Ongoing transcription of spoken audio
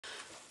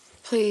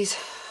Please.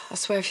 I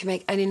swear if you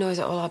make any noise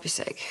at all, I'll be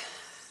sick.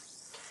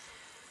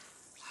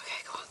 OK,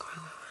 go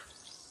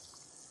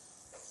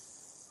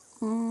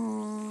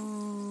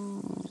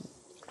on.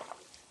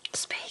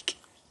 Speak.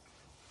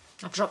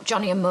 I've dropped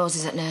Johnny and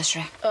Moses at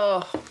nursery.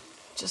 Oh,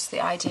 just the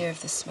idea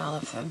of the smell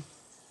of them.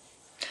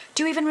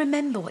 Do you even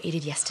remember what you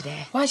did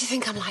yesterday? Why do you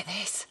think I'm like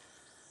this?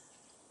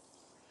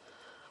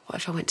 What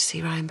if I went to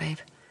see Ryan, babe?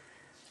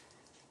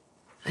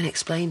 And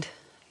explained,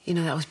 you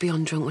know, that I was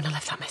beyond drunk when I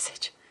left that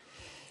message.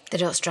 They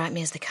don't strike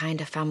me as the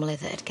kind of family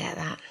that'd get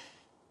that.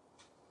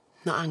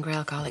 Not angry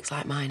alcoholics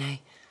like mine, eh?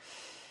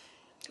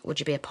 Would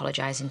you be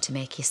apologising to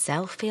make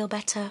yourself feel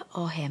better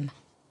or him?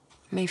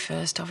 Me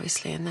first,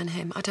 obviously, and then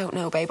him. I don't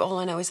know, babe. All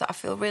I know is that I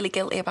feel really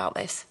guilty about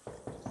this.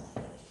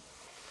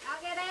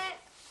 I'll get it.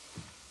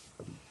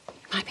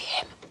 Might be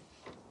him.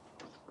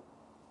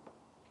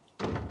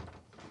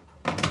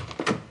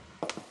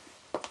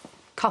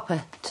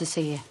 Copper to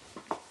see you.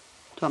 Do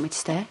you want me to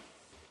stay?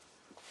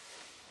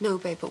 No,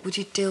 babe, but would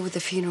you deal with the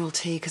funeral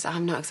tea? Because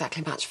I'm not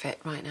exactly match fit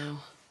right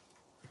now.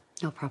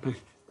 No problem.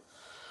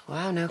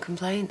 Wow, no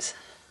complaints.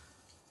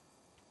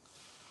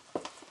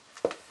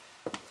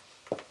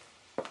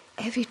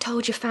 Have you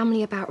told your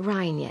family about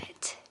Ryan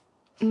yet?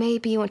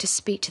 Maybe you want to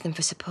speak to them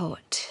for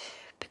support,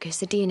 because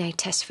the DNA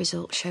test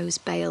result shows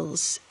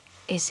Bales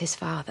is his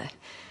father.